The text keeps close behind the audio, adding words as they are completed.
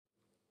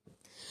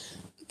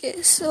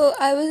Okay, so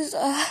I was,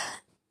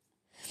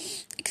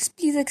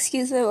 please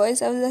excuse my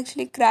voice. I was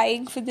actually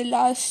crying for the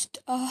last,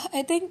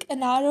 I think,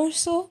 an hour or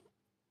so.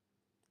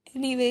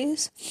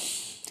 Anyways,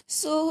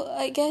 so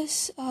I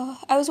guess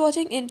I was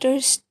watching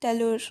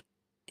Interstellar.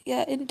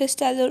 Yeah,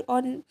 Interstellar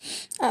on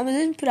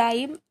Amazon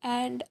Prime,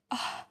 and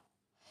I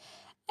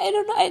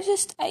don't know.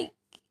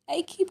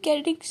 I keep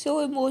getting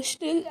so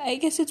emotional. I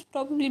guess it's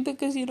probably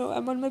because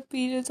I'm on my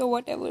periods or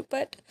whatever.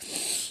 But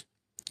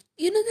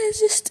there's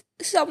just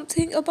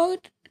something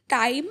about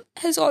time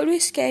has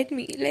always scared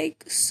me.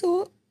 Like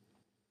so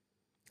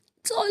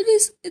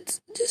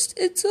it's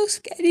so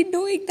scary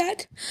knowing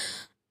that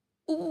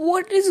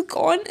what is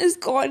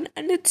gone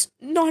and it's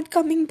not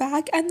coming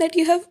back, and that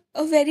you have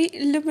a very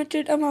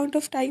limited amount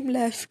of time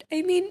left.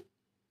 I mean,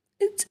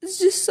 it's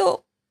just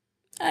so,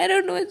 I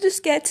don't know, it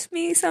just gets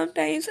me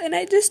sometimes, and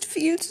I just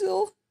feel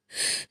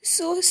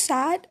so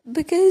sad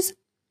because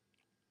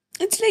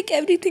it's like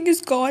everything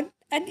is gone,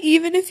 and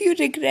even if you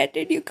regret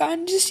it, you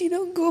can't just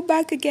go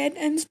back again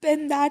and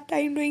spend that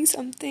time doing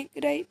something,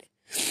 right?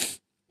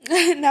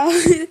 Now,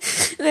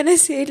 when I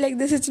say it like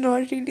this, it's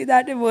not really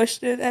that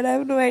emotional, and I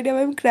have no idea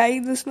why I'm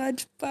crying this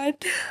much,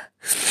 but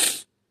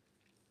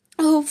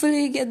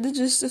hopefully you get the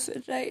gist of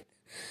it, right?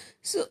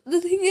 So,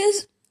 the thing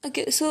is,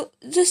 okay, so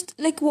just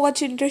like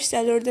watch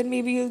Interstellar, then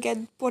maybe you'll get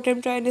what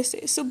I'm trying to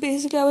say. So,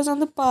 basically, I was on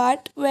the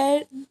part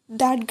where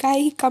that guy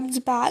he comes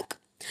back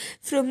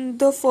from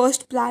the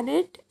first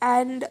planet,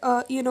 and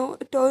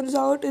it turns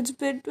out it's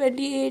been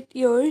 28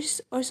 years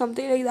or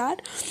something like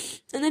that.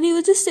 And then he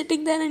was just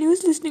sitting there and he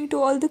was listening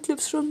to all the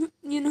clips from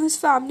his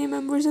family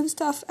members and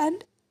stuff,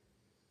 and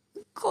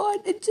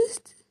god, it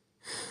just,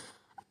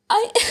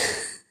 I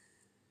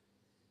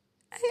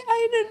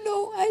I don't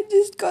know, I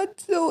just got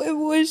so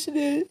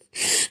emotional.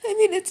 I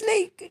mean, it's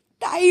like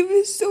time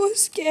is so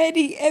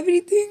scary,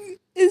 everything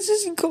is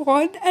just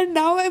gone, and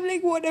now I'm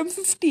like, what, I'm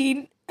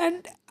 15,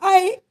 and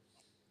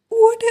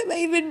what have I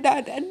even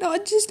done? And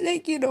not just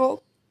like,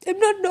 I'm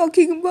not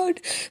talking about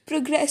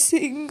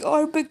progressing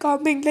or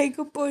becoming like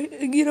I'm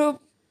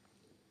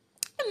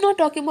not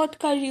talking about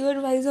career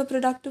wise or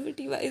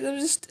productivity wise. I'm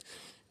just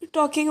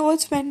talking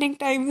about spending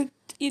time with,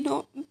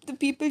 the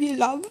people you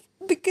love.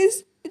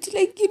 Because it's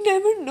like you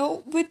never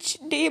know which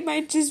day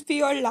might just be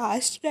your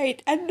last,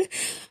 right? And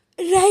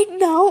right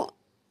now,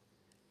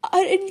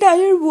 our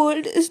entire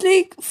world is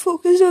like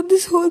focused on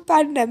this whole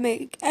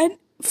pandemic, and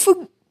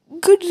for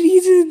good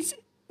reasons,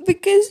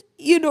 because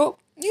you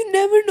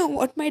never know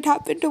what might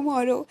happen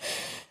tomorrow.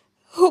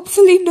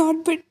 Hopefully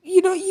not, but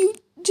you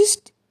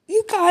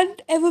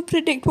can't ever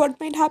predict what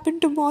might happen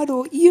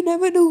tomorrow. You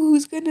never know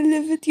who's gonna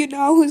live with you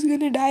now, who's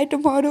gonna die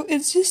tomorrow.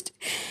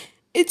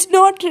 It's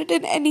not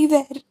written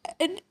anywhere,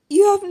 and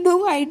you have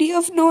no idea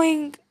of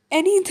knowing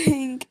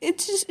anything.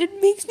 It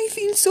makes me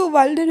feel so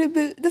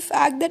vulnerable, the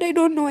fact that I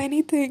don't know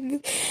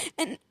anything.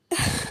 And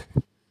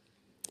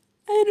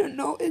I don't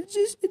know, it's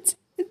just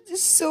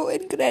so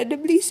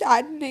incredibly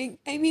saddening.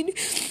 I mean,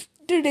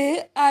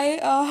 today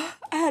I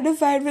had a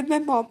fight with my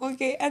mom,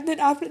 okay, and then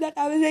after that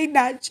I was like,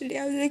 naturally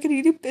I was like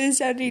really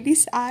pissed and really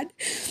sad.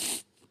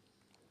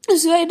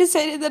 So I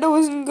decided that I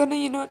wasn't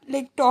gonna,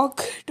 like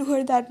talk to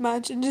her that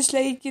much, and just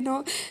like,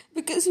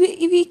 because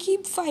we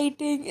keep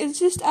fighting. It's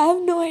just, I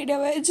have no idea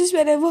why. It's just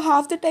whenever,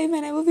 half the time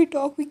whenever we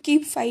talk, we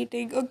keep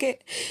fighting. Okay.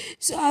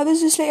 So I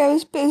was just like, I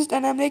was pissed,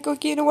 and I'm like,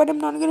 okay, you know what, I'm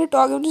not gonna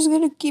talk, I'm just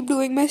gonna keep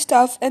doing my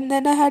stuff. And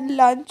then I had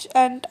lunch,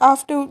 and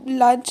after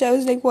lunch I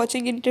was like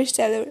watching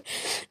Interstellar.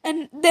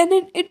 And then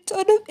it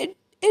sort of it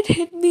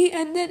hit me,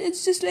 and then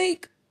it's just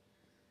like,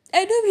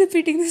 I know I'm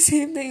repeating the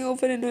same thing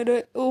over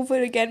and over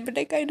again, but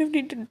I kind of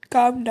need to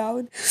calm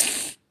down.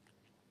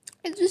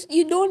 It's just,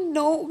 you don't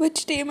know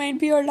which day might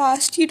be your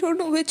last. You don't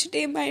know which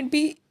day might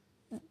be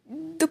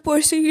the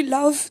person you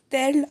love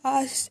their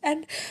last.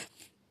 And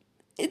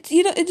it's,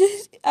 it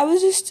just, I was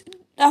just,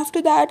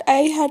 after that,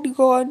 I had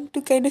gone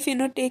to kind of,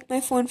 take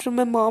my phone from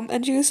my mom,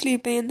 and she was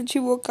sleeping, and then she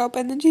woke up,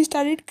 and then she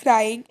started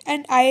crying,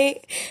 and I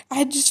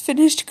had just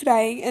finished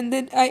crying, and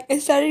then I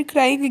started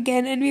crying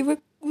again, and we were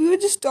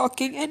just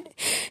talking. And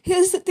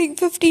here's the thing,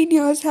 15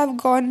 years have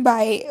gone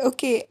by,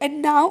 okay,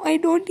 and now I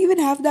don't even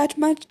have that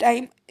much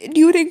time.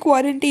 During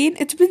quarantine,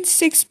 it's been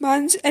 6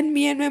 months, and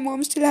me and my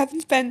mom still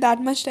haven't spent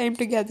that much time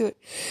together.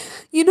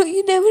 You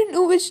never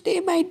know which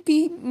day might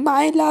be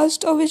my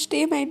last or which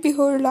day might be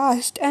her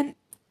last. And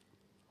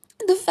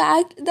the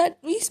fact that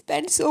we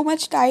spend so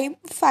much time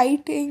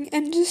fighting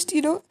and just,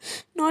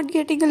 not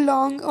getting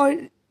along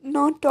or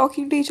not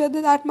talking to each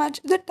other that much,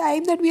 the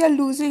time that we are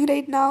losing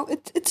right now,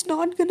 it's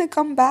not gonna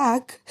come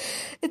back.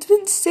 It's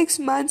been 6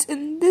 months.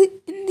 In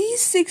these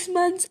 6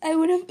 months, I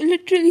would have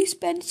literally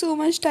spent so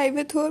much time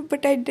with her,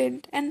 but I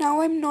didn't, and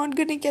now I'm not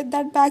gonna get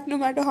that back no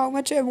matter how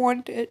much I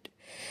want it.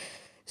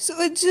 So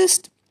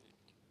it's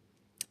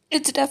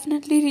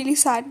definitely really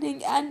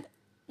saddening. And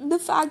the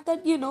fact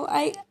that,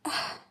 I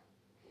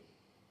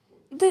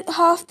the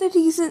half the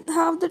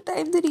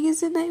time, the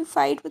reason I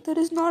fight with her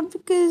is not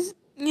because,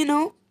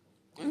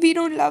 we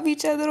don't love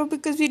each other, or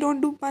because we don't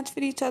do much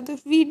for each other.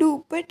 We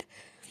do, but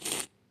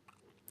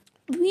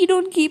we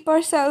don't keep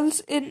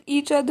ourselves in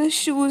each other's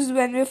shoes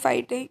when we're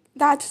fighting.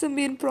 That's the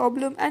main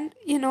problem. And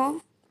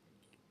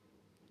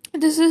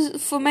this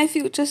is for my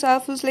future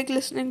self who's like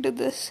listening to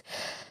this.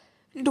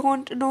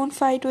 Don't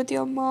fight with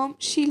your mom.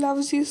 She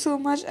loves you so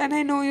much, and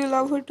I know you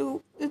love her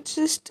too. It's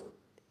just,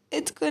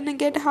 it's gonna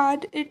get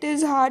hard. It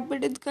is hard,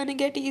 but it's gonna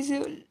get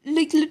easier.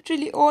 Like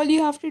literally all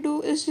you have to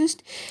do is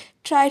just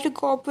try to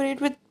cooperate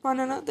with one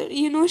another.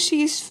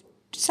 She's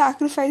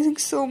sacrificing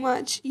so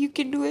much. You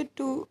can do it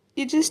too.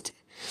 You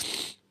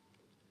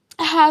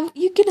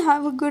can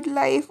have a good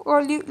life.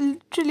 All you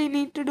literally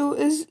need to do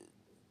is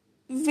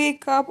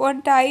wake up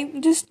on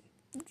time. Just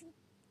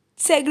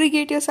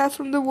segregate yourself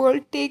from the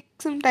world. Take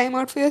some time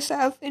out for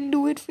yourself and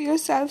do it for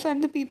yourself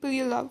and the people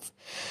you love.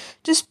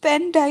 Just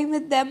spend time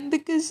with them,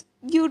 because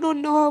you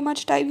don't know how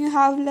much time you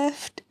have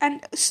left,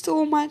 and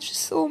so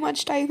much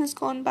time has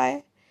gone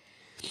by.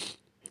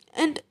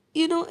 And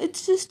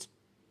it's just,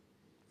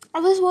 I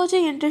was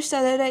watching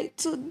Interstellar, right?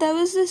 So there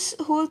was this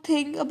whole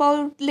thing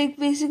about, like,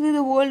 basically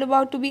the world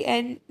about to be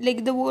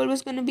like the world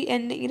was gonna be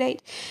ending,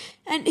 right?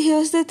 And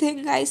here's the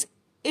thing, guys,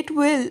 it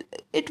will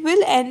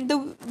end.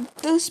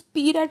 The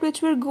speed at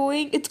which we're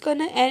going, it's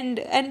gonna end,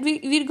 and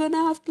we're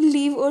gonna have to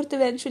leave Earth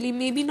eventually.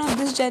 Maybe not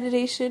this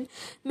generation,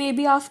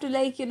 maybe after,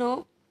 like,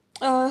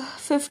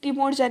 50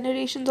 more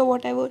generations or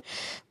whatever,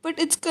 but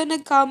it's gonna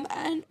come.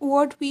 And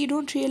what we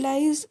don't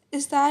realize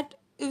is that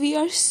we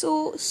are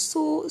so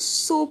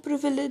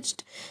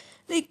privileged,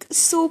 like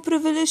so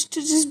privileged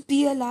to just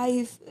be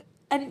alive,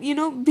 and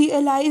be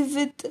alive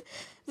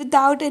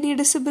without any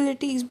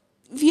disabilities.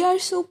 We are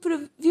so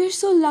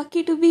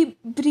lucky to be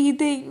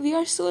breathing. We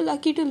are so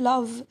lucky to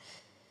love.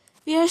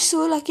 We are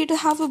so lucky to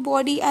have a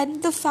body.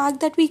 And the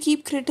fact that we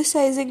keep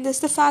criticizing this,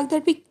 the fact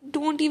that we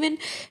don't even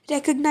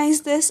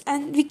recognize this,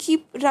 and we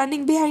keep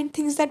running behind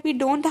things that we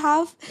don't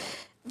have,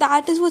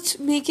 that is what's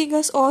making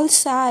us all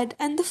sad.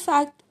 And the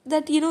fact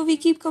that we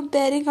keep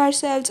comparing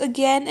ourselves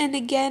again and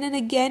again and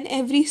again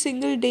every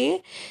single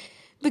day,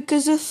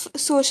 because of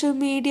social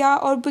media,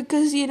 or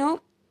because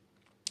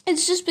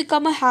it's just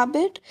become a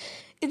habit,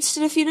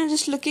 instead of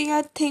just looking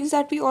at things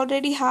that we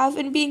already have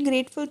and being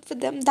grateful for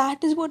them.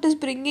 That is what is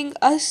bringing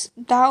us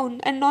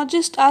down. And not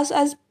just us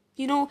as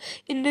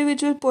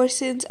individual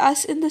persons,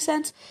 us in the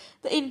sense,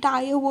 the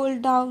entire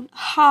world down.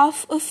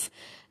 Half of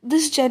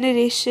this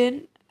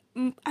generation,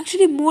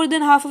 actually more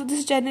than half of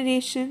this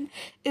generation,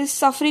 is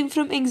suffering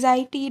from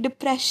anxiety,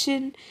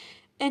 depression,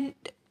 and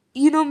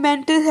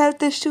mental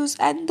health issues.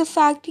 And the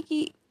fact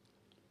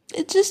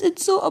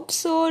it's so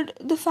absurd,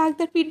 the fact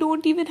that we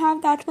don't even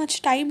have that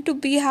much time to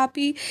be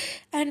happy.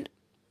 And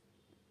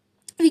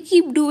we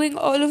keep doing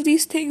all of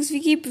these things, we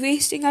keep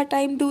wasting our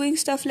time doing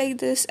stuff like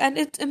this, and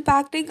it's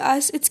impacting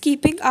us, it's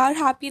keeping our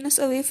happiness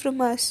away from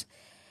us.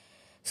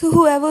 So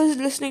whoever is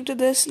listening to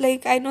this,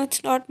 like, I know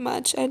it's not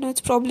much, I know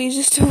it's probably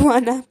just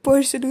one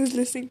person who's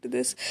listening to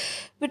this,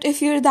 but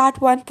if you're that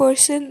one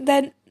person,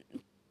 then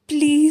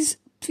please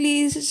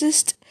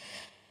just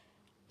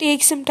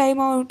take some time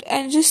out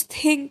and just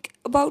think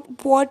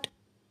about what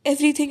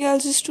everything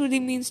else is truly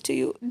means to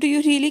you. Do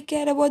you really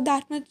care about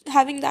that much,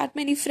 having that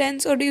many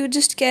friends, or do you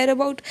just care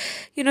about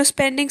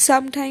spending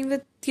some time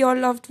with your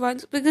loved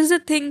ones? Because the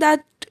thing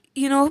that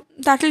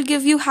that will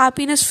give you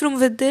happiness from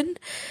within,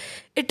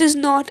 it is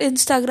not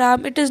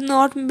Instagram, it is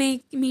not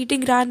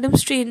meeting random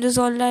strangers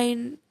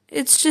online.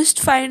 It's just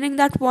finding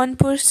that one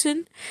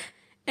person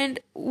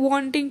and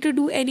wanting to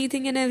do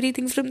anything and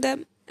everything from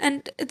them.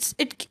 And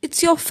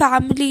it's your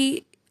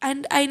family.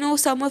 And I know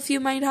some of you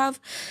might have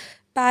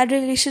bad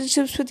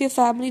relationships with your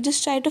family.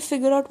 Just try to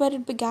figure out where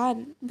it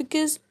began,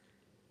 because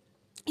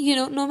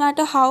no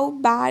matter how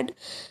bad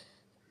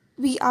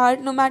we are,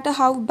 no matter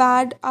how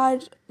bad our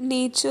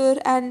nature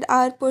and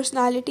our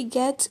personality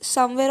gets,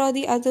 somewhere or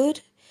the other,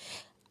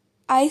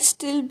 I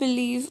still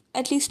believe,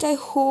 at least I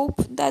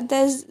hope, that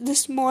there's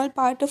this small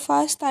part of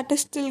us that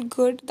is still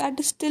good, that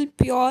is still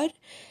pure,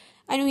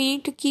 and we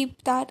need to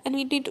keep that, and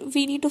we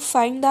need to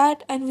find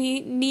that, and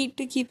we need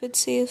to keep it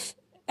safe.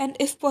 And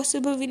if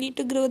possible, we need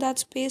to grow that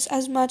space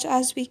as much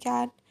as we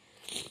can.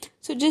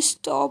 So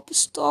just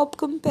stop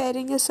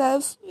comparing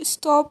yourself.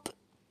 Stop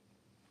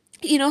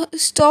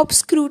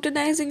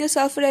scrutinizing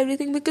yourself for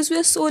everything, because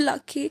we're so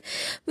lucky.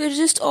 We're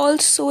just all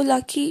so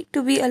lucky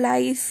to be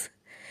alive.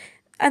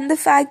 And the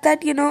fact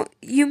that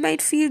you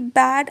might feel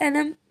bad,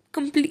 and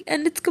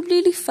it's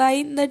completely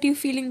fine that you're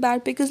feeling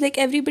bad, because, like,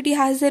 everybody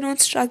has their own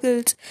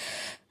struggles.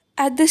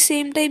 At the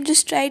same time,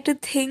 just try to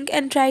think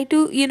and try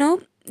to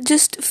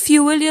just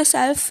fuel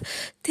yourself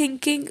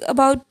thinking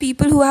about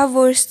people who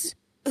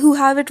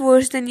have it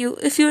worse than you.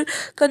 If you're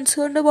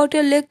concerned about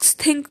your legs,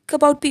 think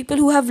about people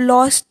who have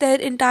lost their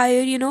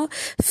entire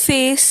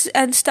face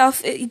and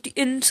stuff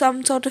in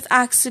some sort of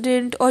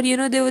accident, or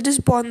they were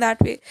just born that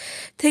way.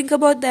 Think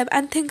about them,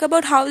 and think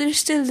about how they're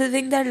still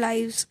living their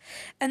lives,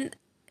 and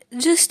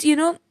just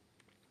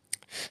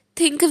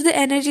think of the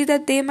energy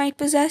that they might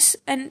possess,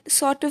 and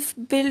sort of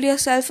build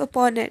yourself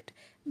upon it.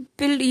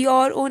 Build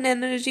your own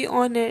energy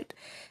on it.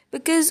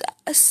 Because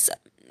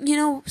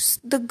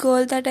the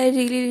girl that I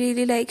really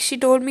really like, she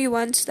told me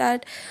once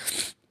that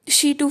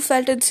she too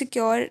felt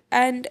insecure.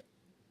 And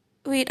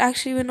wait,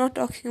 actually, we're not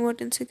talking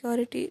about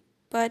insecurity,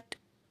 but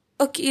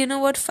okay, you know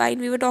what? Fine,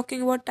 we were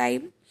talking about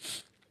time.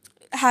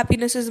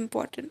 Happiness is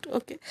important.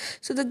 Okay,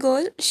 so the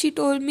girl, she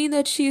told me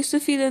that she used to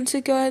feel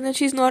insecure and that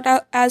she's not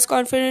as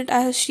confident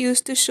as she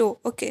used to show.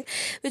 Okay,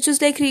 which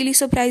was like really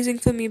surprising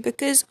for me,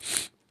 because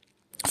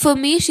for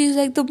me she's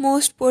like the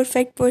most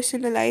perfect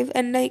person alive,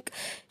 and like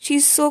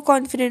she's so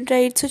confident,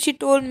 right? So she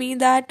told me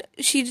that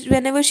she,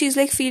 whenever she's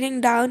like feeling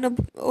down,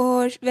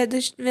 or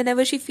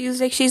whenever she feels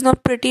like she's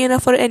not pretty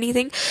enough or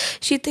anything,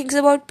 she thinks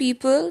about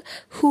people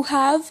who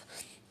have,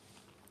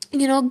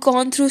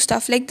 gone through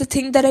stuff like the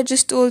thing that I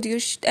just told you.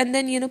 And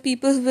then,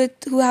 people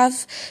who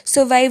have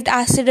survived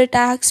acid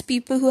attacks,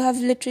 people who have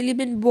literally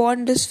been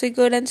born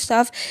disfigured and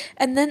stuff.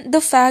 And then the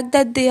fact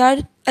that they are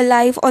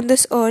alive on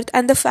this earth,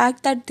 and the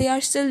fact that they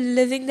are still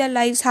living their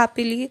lives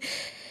happily,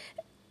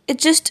 it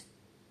just,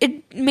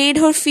 it made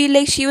her feel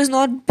like she was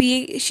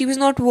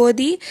not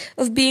worthy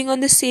of being on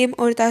the same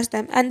earth as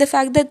them. And the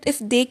fact that if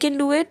they can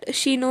do it,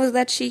 she knows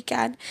that she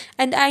can,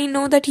 and I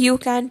know that you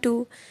can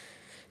too.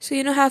 So,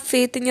 have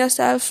faith in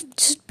yourself.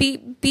 Just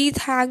be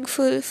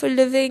thankful for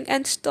living,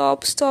 and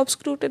stop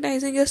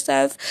scrutinizing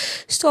yourself.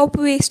 Stop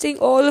wasting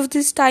all of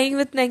this time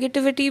with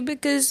negativity,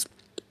 because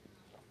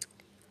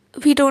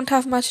we don't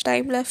have much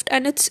time left,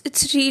 and it's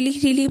really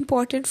really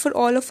important for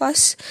all of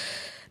us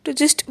to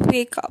just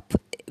wake up,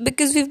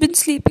 because we've been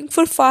sleeping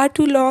for far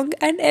too long,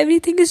 and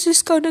everything is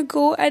just gonna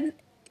go, and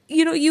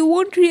you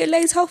won't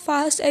realize how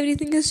fast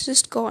everything is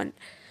just gone.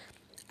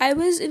 I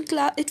was in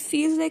class, it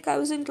feels like I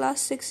was in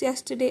class 6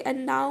 yesterday,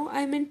 and now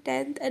I'm in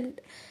 10th,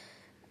 and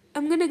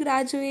I'm gonna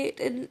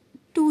graduate in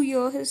 2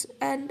 years,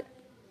 and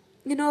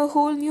a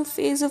whole new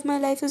phase of my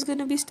life is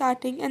gonna be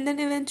starting, and then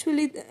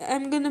eventually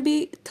I'm gonna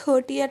be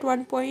 30 at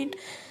one point,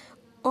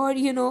 or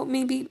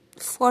maybe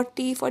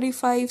 40,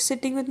 45,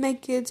 sitting with my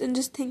kids and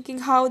just thinking,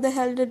 how the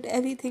hell did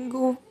everything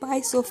go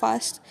by so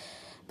fast?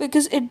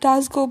 Because it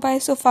does go by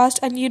so fast,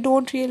 and you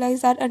don't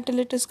realize that until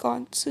it is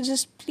gone. So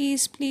just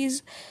please,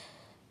 please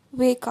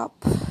wake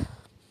up.